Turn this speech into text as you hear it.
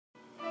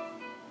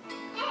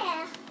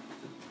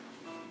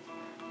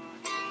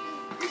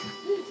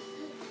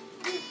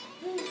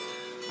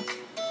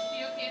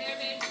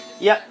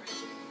Yep.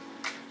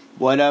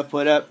 What up,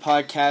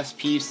 podcast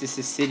peeps? This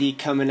is City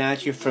coming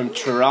at you from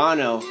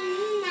Toronto.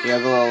 We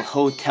have a little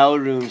hotel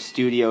room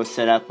studio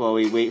set up while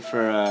we wait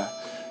for a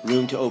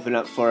room to open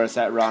up for us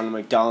at Ronald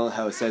McDonald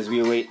House as we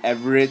await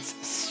Everett's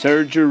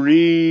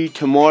surgery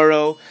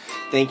tomorrow.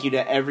 Thank you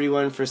to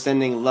everyone for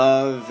sending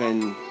love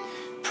and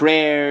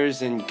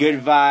prayers and good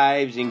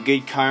vibes and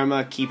good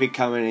karma. Keep it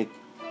coming.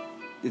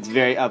 It's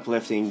very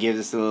uplifting. Gives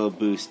us a little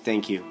boost.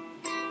 Thank you.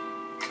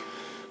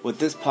 What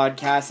this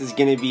podcast is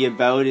going to be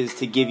about is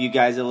to give you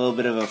guys a little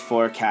bit of a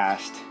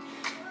forecast.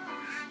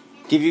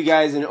 Give you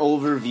guys an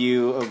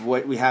overview of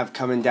what we have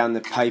coming down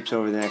the pipes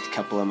over the next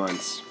couple of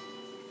months.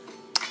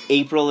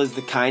 April is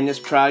the Kindness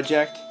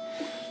Project.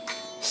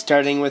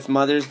 Starting with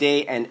Mother's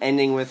Day and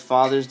ending with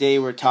Father's Day,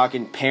 we're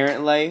talking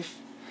parent life.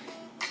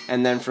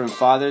 And then from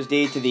Father's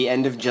Day to the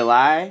end of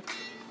July,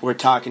 we're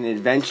talking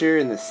adventure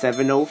in the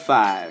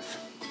 705.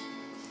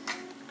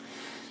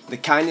 The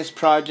Kindness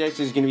Project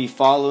is going to be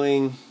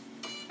following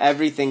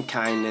everything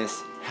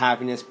kindness,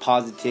 happiness,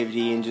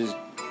 positivity, and just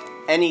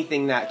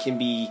anything that can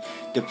be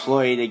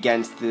deployed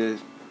against the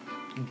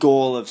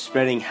goal of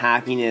spreading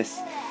happiness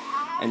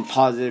and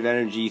positive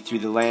energy through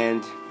the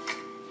land.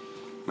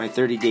 My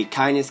 30-day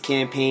kindness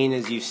campaign,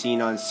 as you've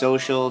seen on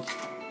social,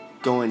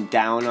 going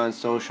down on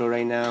social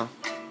right now.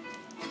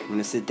 I'm going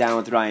to sit down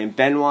with Ryan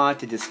Benoit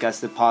to discuss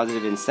the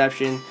positive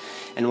inception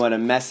and what a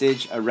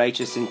message, a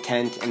righteous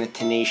intent, and a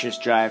tenacious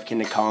drive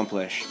can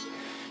accomplish.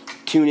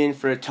 Tune in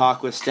for a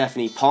talk with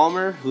Stephanie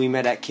Palmer, who we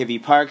met at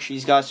Kivy Park.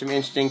 She's got some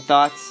interesting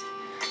thoughts.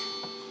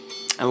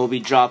 And we'll be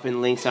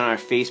dropping links on our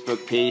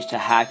Facebook page to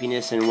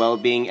happiness and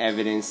well-being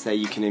evidence that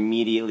you can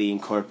immediately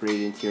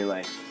incorporate into your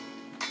life.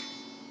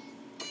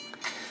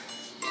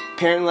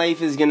 Parent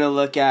Life is going to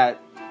look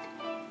at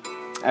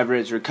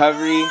Everett's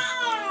recovery,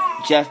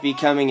 Jeff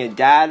becoming a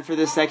dad for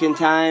the second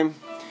time.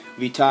 We'll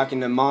be talking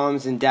to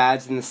moms and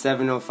dads in the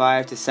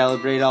 705 to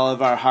celebrate all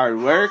of our hard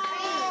work.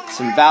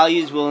 Some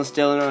values we'll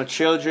instill in our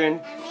children,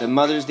 the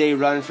Mother's Day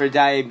run for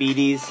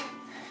diabetes,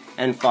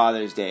 and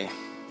Father's Day.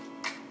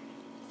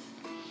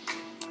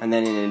 And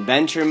then in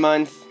Adventure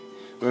Month,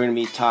 we're going to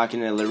be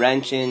talking to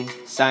Laurentian,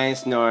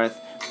 Science North,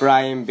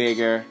 Brian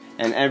Bigger,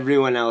 and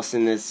everyone else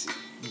in this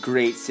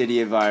great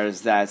city of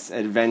ours that's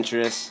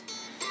adventurous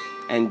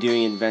and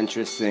doing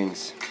adventurous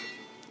things.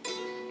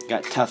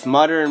 Got Tough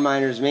Mudder and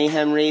Miners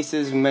Mayhem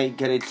races. We might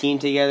get a team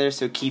together,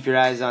 so keep your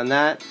eyes on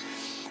that.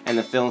 And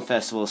the film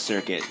festival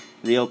circuit.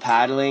 Real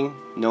paddling,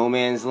 No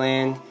Man's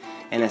Land,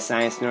 and a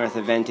Science North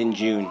event in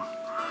June.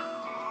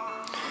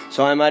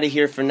 So I'm out of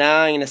here for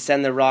now. I'm going to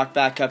send the rock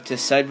back up to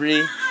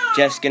Sudbury.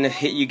 Jeff's going to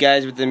hit you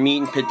guys with the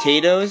meat and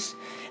potatoes,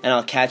 and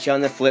I'll catch you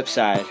on the flip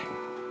side.